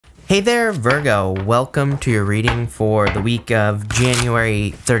Hey there, Virgo. Welcome to your reading for the week of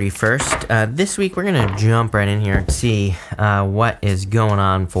January 31st. This week, we're going to jump right in here and see what is going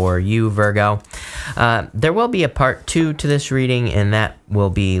on for you, Virgo. There will be a part 2 to this reading, and that will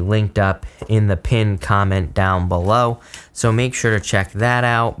be linked up in the pinned comment down below. So make sure to check that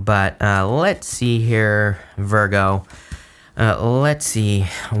out. But let's see here, Virgo. Let's see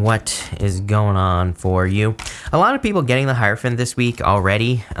what is going on for you. A lot of people getting the Hierophant this week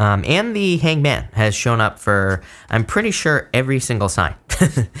already, and the Hangman has shown up for, I'm pretty sure, every single sign.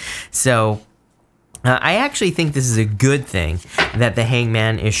 So I actually think this is a good thing that the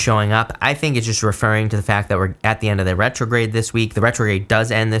Hangman is showing up. I think it's just referring to the fact that we're at the end of the retrograde this week. The retrograde does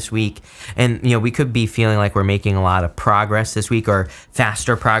end this week, and we could be feeling like we're making a lot of progress this week, or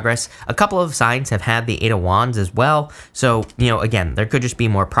faster progress. A couple of signs have had the Eight of Wands as well, so again, there could just be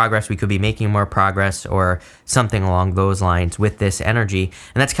more progress. We could be making more progress, or something along those lines with this energy,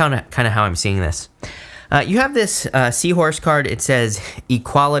 and that's kind of how I'm seeing this. You have this seahorse card. It says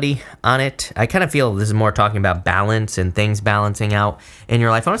equality on it. I kind of feel this is more talking about balance and things balancing out in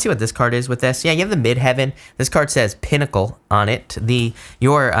your life. I want to see what this card is with this. Yeah, you have the midheaven. This card says pinnacle on it.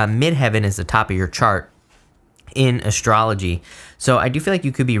 Your midheaven is the top of your chart in astrology. So I do feel like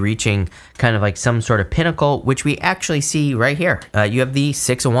you could be reaching kind of like some sort of pinnacle, which we actually see right here. You have the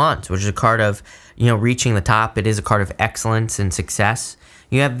Six of Wands, which is a card of, reaching the top. It is a card of excellence and success.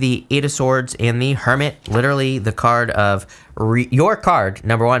 You have the Eight of Swords and the Hermit, literally the card of your card,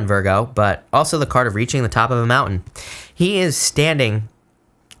 number one, Virgo, but also the card of reaching the top of a mountain. He is standing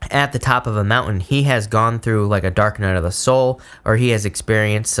at the top of a mountain. He has gone through like a dark night of the soul, or he has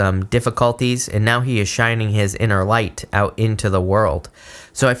experienced some difficulties, and now he is shining his inner light out into the world.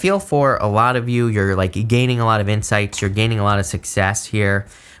 So I feel for a lot of you, you're like gaining a lot of insights, you're gaining a lot of success here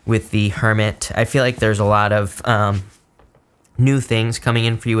with the Hermit. I feel like there's a lot of new things coming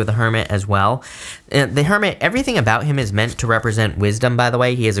in for you with the Hermit as well. The Hermit, everything about him is meant to represent wisdom, by the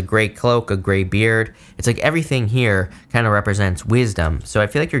way. He has a gray cloak, a gray beard. It's like everything here kind of represents wisdom. So I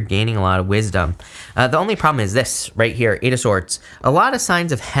feel like you're gaining a lot of wisdom. The only problem is this right here, Eight of Swords. A lot of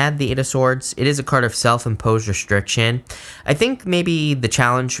signs have had the Eight of Swords. It is a card of self-imposed restriction. I think maybe the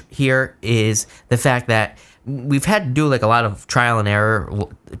challenge here is the fact that we've had to do like a lot of trial and error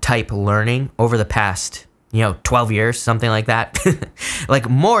type learning over the past 12 years, something like that. Like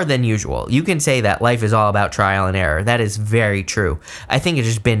more than usual. You can say that life is all about trial and error. That is very true. I think it's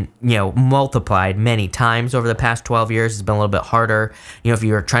just been, multiplied many times over the past 12 years. It's been a little bit harder. If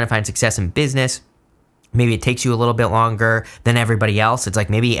you're trying to find success in business, maybe it takes you a little bit longer than everybody else. It's like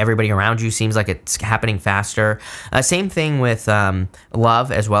maybe everybody around you seems like it's happening faster. Same thing with love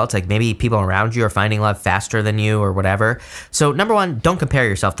as well. It's like maybe people around you are finding love faster than you or whatever. So number one, don't compare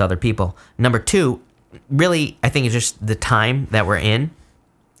yourself to other people. Number two, really, I think it's just the time that we're in.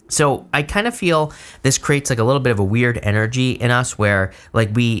 So I kind of feel this creates like a little bit of a weird energy in us where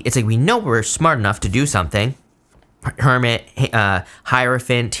it's like we know we're smart enough to do something. Hermit,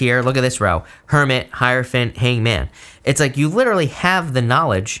 Hierophant here. Look at this row. Hermit, Hierophant, Hangman. It's like you literally have the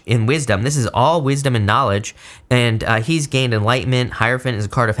knowledge and wisdom. This is all wisdom and knowledge. And he's gained enlightenment. Hierophant is a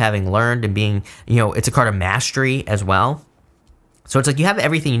card of having learned and being, it's a card of mastery as well. So it's like you have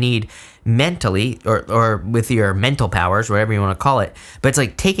everything you need mentally or with your mental powers, whatever you want to call it. But it's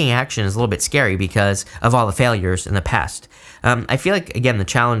like taking action is a little bit scary because of all the failures in the past. I feel like, again, the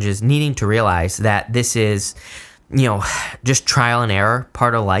challenge is needing to realize that this is, just trial and error,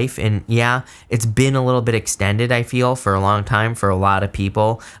 part of life. And yeah, it's been a little bit extended, I feel, for a long time for a lot of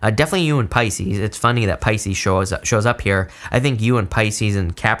people. Definitely you and Pisces. It's funny that Pisces shows up here. I think you and Pisces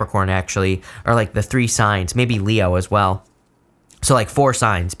and Capricorn actually are like the 3 signs, maybe Leo as well. So like 4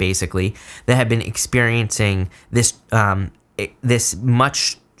 signs, basically, that have been experiencing this this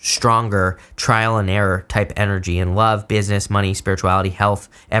much stronger trial and error type energy in love, business, money, spirituality, health,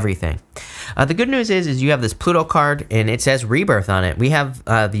 everything. The good news is you have this Pluto card, and it says rebirth on it. We have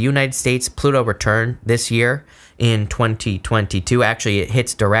the United States Pluto return this year in 2022. Actually, it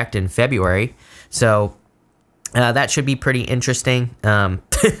hits direct in February. So that should be pretty interesting.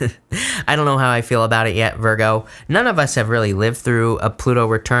 I don't know how I feel about it yet, Virgo. None of us have really lived through a Pluto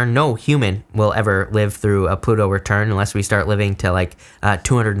return. No human will ever live through a Pluto return unless we start living to like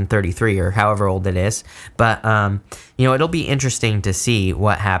 233 or however old it is. But, it'll be interesting to see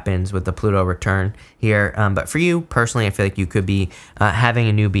what happens with the Pluto return here. But for you personally, I feel like you could be having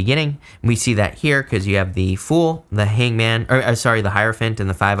a new beginning. We see that here because you have the Fool, the Hangman, the Hierophant, and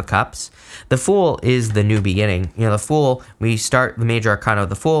the Five of Cups. The Fool is the new beginning. The Fool, we start the major arcana of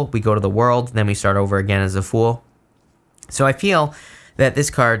the Fool, we go to the World, then we start over again as a Fool. So I feel that this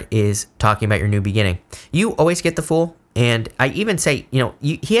card is talking about your new beginning. You always get the Fool And I even say,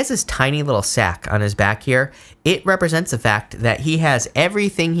 he has this tiny little sack on his back here. It represents the fact that he has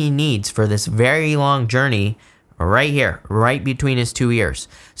everything he needs for this very long journey right here, right between his two ears.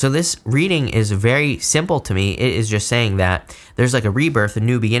 So this reading is very simple to me. It is just saying that there's like a rebirth, a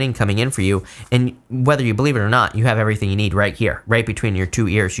new beginning coming in for you. And whether you believe it or not, you have everything you need right here, right between your two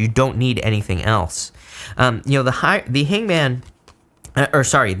ears. You don't need anything else. The hangman,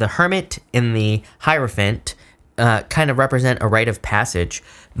 the hermit and the hierophant kind of represent a rite of passage.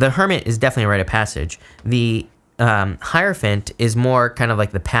 The hermit is definitely a rite of passage. The Hierophant is more kind of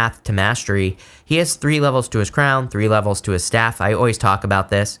like the path to mastery. He has 3 levels to his crown, 3 levels to his staff. I always talk about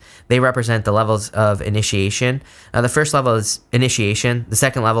this. They represent the levels of initiation. The first level is initiation. The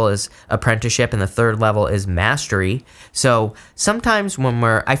second level is apprenticeship. And the third level is mastery. So sometimes when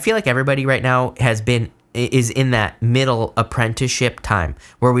I feel like everybody right now is in that middle apprenticeship time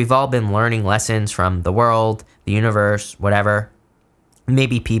where we've all been learning lessons from the world, the universe, whatever,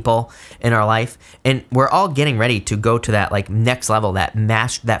 maybe people in our life, and we're all getting ready to go to that like next level,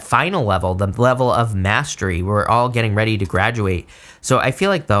 that final level, the level of mastery. We're all getting ready to graduate. So I feel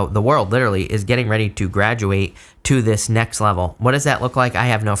like the world literally is getting ready to graduate to this next level. What does that look like? I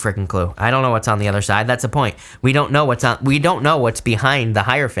have no freaking clue. I don't know what's on the other side. That's the point. We don't know what's behind the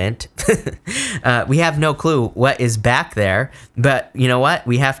Hierophant. We have no clue what is back there, but you know what?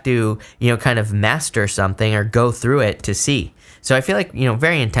 We have to, kind of master something or go through it to see. So I feel like,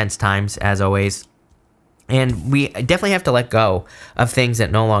 very intense times as always. And we definitely have to let go of things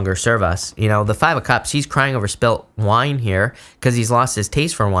that no longer serve us. The 5 of Cups, he's crying over spilt wine here because he's lost his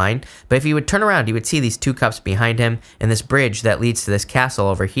taste for wine. But if he would turn around, he would see these 2 cups behind him and this bridge that leads to this castle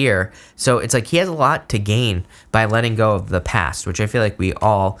over here. So it's like he has a lot to gain by letting go of the past, which I feel like we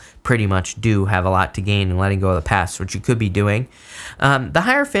all pretty much do have a lot to gain in letting go of the past, which you could be doing. The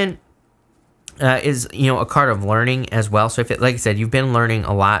Hierophant is, a card of learning as well. So like I said, you've been learning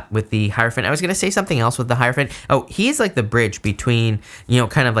a lot with the Hierophant. I was going to say something else with the Hierophant. Oh, he is like the bridge between,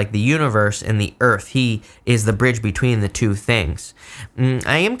 kind of like the universe and the earth. He is the bridge between the two things.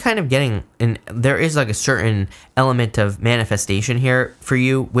 I am kind of getting, and there is like a certain element of manifestation here for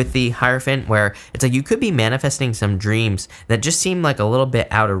you with the Hierophant, where it's like you could be manifesting some dreams that just seem like a little bit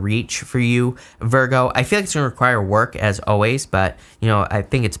out of reach for you, Virgo. I feel like it's going to require work as always, but, I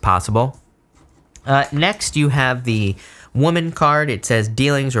think it's possible. Next, you have the woman card. It says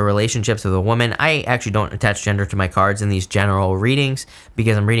dealings or relationships with a woman. I actually don't attach gender to my cards in these general readings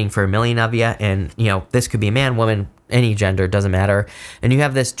because I'm reading for a million of you, and this could be a man, woman, any gender, doesn't matter. And you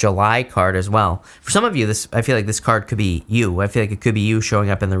have this July card as well. For some of you, I feel like this card could be you. I feel like it could be you showing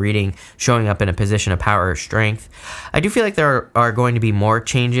up in the reading, showing up in a position of power or strength. I do feel like there are going to be more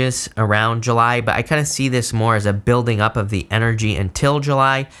changes around July, but I kind of see this more as a building up of the energy until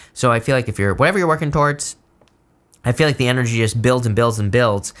July. So I feel like whatever you're working towards, I feel like the energy just builds and builds and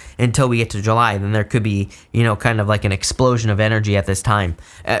builds until we get to July. Then there could be, kind of like an explosion of energy at this time,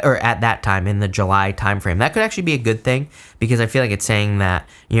 or at that time in the July timeframe. That could actually be a good thing because I feel like it's saying that,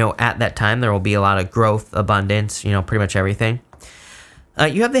 at that time there will be a lot of growth, abundance, pretty much everything.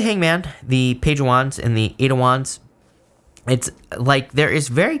 You have the Hangman, the Page of Wands, and the 8 of Wands. It's like there is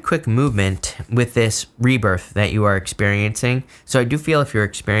very quick movement with this rebirth that you are experiencing. So I do feel if you're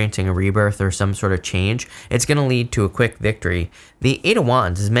experiencing a rebirth or some sort of change, it's going to lead to a quick victory. The 8 of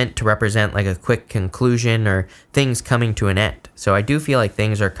Wands is meant to represent like a quick conclusion or things coming to an end. So I do feel like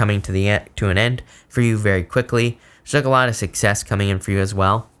things are coming to an end for you very quickly. There's like a lot of success coming in for you as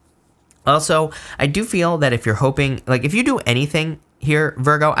well. Also, I do feel that if you're hoping, like if you do anything here,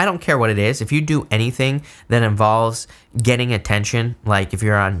 Virgo, I don't care what it is. If you do anything that involves getting attention, like if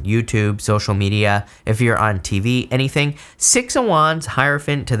you're on YouTube, social media, if you're on TV, anything, 6 of Wands,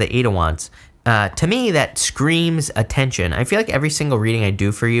 Hierophant to the 8 of Wands. To me, that screams attention. I feel like every single reading I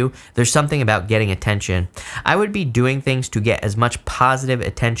do for you, there's something about getting attention. I would be doing things to get as much positive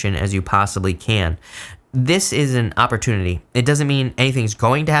attention as you possibly can. This is an opportunity. It doesn't mean anything's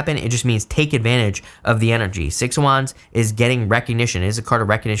going to happen. It just means take advantage of the energy. 6 of Wands is getting recognition. It is a card of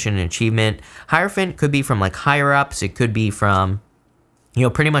recognition and achievement. Hierophant could be from like higher ups. It could be from,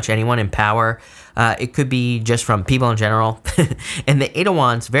 pretty much anyone in power. It could be just from people in general. And the 8 of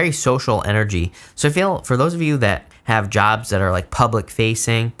Wands, very social energy. So I feel for those of you that have jobs that are like public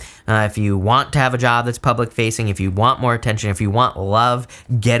facing, if you want to have a job that's public facing, if you want more attention, if you want love,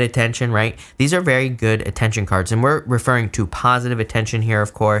 get attention, right? These are very good attention cards. And we're referring to positive attention here,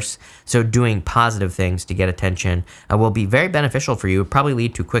 of course. So doing positive things to get attention will be very beneficial for you. It'll probably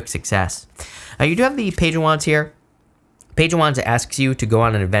lead to quick success. You do have the Page of Wands here. Page of Wands asks you to go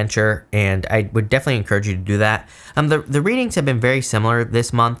on an adventure, and I would definitely encourage you to do that. The readings have been very similar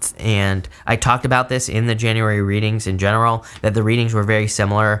this month, and I talked about this in the January readings in general, that the readings were very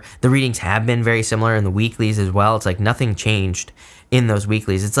similar. The readings have been very similar in the weeklies as well. It's like nothing changed in those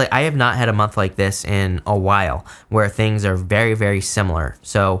weeklies. It's like I have not had a month like this in a while where things are very, very similar.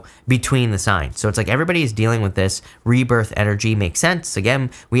 So between the signs. So it's like everybody is dealing with this rebirth energy. Makes sense. Again,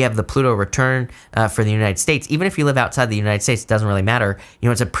 we have the Pluto return for the United States. Even if you live outside the United States, it doesn't really matter. You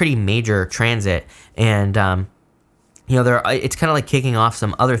know, it's a pretty major transit, and you know, it's kind of like kicking off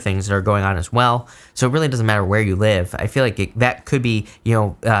some other things that are going on as well. So it really doesn't matter where you live. I feel like that could be, you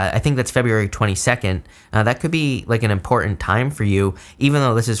know, I think that's February 22nd. That could be like an important time for you, even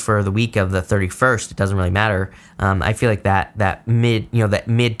though this is for the week of the 31st. It doesn't really matter. I feel like that mid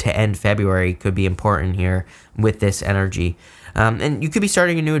to end February could be important here with this energy. And you could be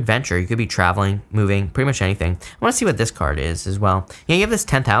starting a new adventure. You could be traveling, moving, pretty much anything. I want to see what this card is as well. Yeah, you have this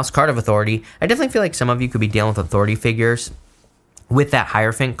 10th house, card of authority. I definitely feel like some of you could be dealing with authority figures with that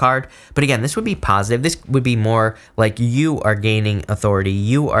Hierophant card. But again, this would be positive. This would be more like you are gaining authority.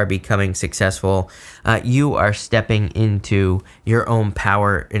 You are becoming successful. You are stepping into your own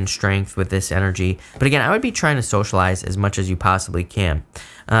power and strength with this energy. But again, I would be trying to socialize as much as you possibly can.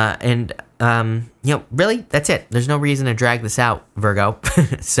 You know, really, that's it. There's no reason to drag this out, Virgo.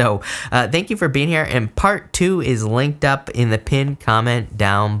 So thank you for being here. And part 2 is linked up in the pinned comment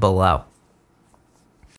down below.